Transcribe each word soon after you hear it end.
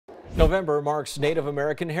November marks Native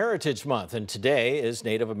American Heritage Month, and today is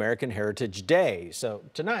Native American Heritage Day. So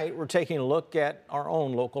tonight we're taking a look at our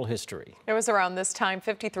own local history. It was around this time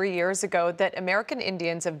 53 years ago that American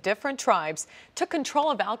Indians of different tribes took control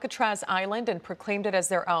of Alcatraz Island and proclaimed it as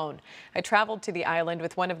their own. I traveled to the island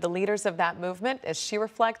with one of the leaders of that movement as she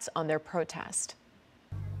reflects on their protest.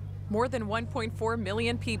 More than 1.4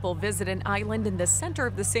 million people visit an island in the center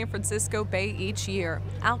of the San Francisco Bay each year.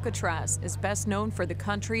 Alcatraz is best known for the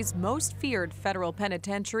country's most feared federal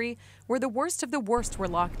penitentiary, where the worst of the worst were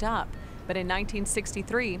locked up. But in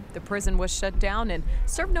 1963, the prison was shut down and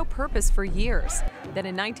served no purpose for years. Then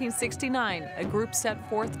in 1969, a group set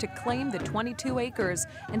forth to claim the 22 acres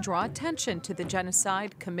and draw attention to the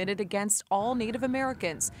genocide committed against all Native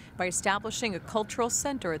Americans by establishing a cultural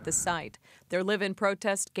center at the site. Their live-in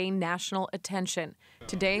protest gained national attention.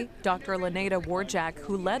 Today, Dr. Lanada,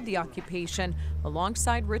 who led the occupation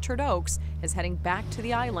alongside Richard Oakes, is heading back to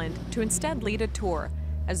the island to instead lead a tour.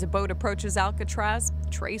 As the boat approaches Alcatraz,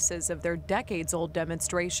 traces of their decades-old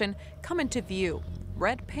demonstration come into view.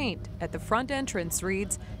 Red paint at the front entrance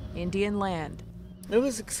reads, Indian Land. It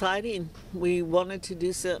was exciting. We wanted to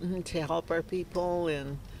do something to help our people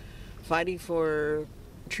in fighting for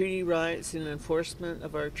treaty rights and enforcement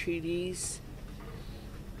of our treaties.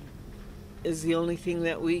 Is the only thing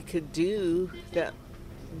that we could do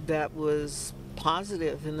that was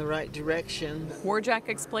positive in the right direction. Warjack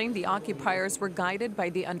explained the occupiers were guided by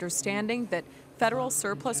the understanding that federal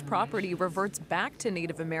surplus property reverts back to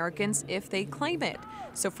Native Americans if they claim it.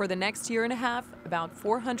 So for the next year and a half, about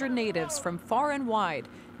 400 natives from far and wide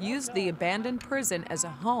used the abandoned prison as a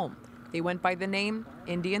home. They went by the name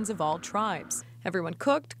Indians of all tribes. Everyone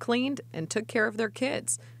cooked, cleaned, and took care of their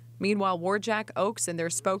kids. Meanwhile, Warjack, Oakes, and their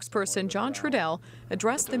spokesperson, John Trudell,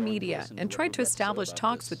 addressed the media and tried to establish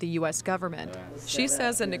talks with the U.S. government. She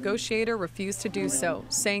says a negotiator refused to do so,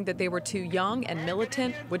 saying that they were too young and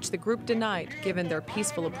militant, which the group denied, given their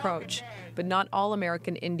peaceful approach. But not all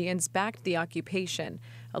American Indians backed the occupation.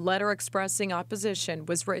 A letter expressing opposition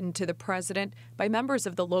was written to the president by members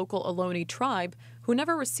of the local Ohlone tribe, who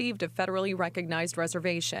never received a federally recognized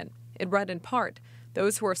reservation. It read in part,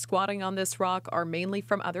 "Those who are squatting on this rock are mainly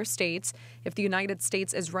from other states. If the United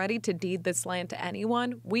States is ready to deed this land to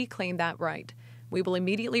anyone, we claim that right. We will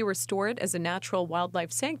immediately restore it as a natural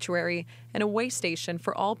wildlife sanctuary and a way station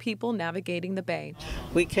for all people navigating the bay."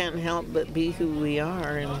 We can't help but be who we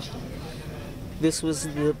are, and this was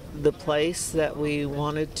the place that we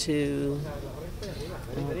wanted to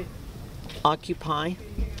occupy,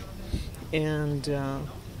 and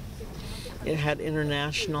it had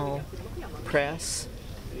international press.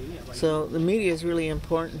 So the media is really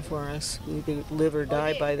important for us. We live or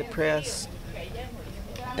die by the press.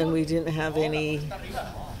 And we didn't have any,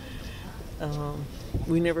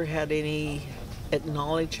 we never had any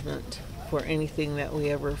acknowledgement for anything that we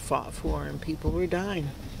ever fought for, and people were dying.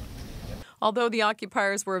 Although the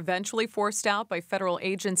occupiers were eventually forced out by federal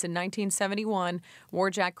agents in 1971,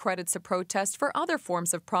 Warjack credits the protest for other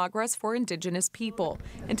forms of progress for Indigenous people.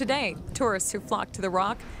 And today, tourists who flock to the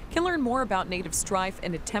rock can learn more about Native strife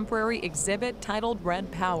in a temporary exhibit titled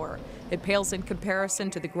Red Power. It pales in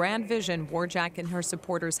comparison to the grand vision Warjack and her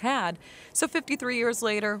supporters had. So 53 years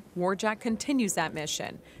later, Warjack continues that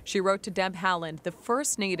mission. She wrote to Deb Haaland, the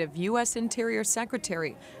first Native U.S. Interior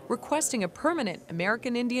Secretary, requesting a permanent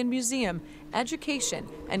American Indian Museum, education,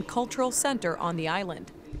 and cultural center on the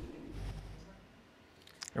island.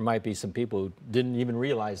 There might be some people who didn't even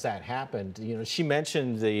realize that happened. You know, she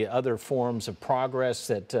mentioned the other forms of progress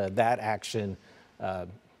that that action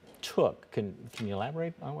took. Can you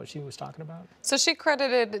elaborate on what she was talking about? So she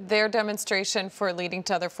credited their demonstration for leading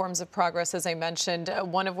to other forms of progress, as I mentioned,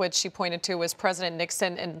 one of which she pointed to was President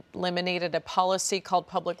Nixon eliminated a policy called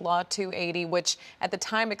Public Law 280, which at the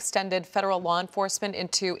time extended federal law enforcement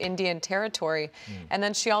into Indian territory. And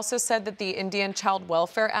then she also said that the Indian Child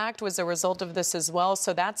Welfare Act was a result of this as well.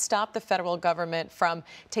 So that stopped the federal government from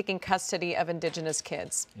taking custody of Indigenous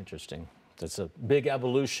kids. Interesting. That's a big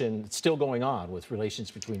evolution still going on with relations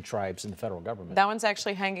between tribes and the federal government. That one's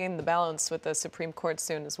actually hanging in the balance with the Supreme Court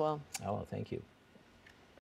soon as well. Oh, thank you.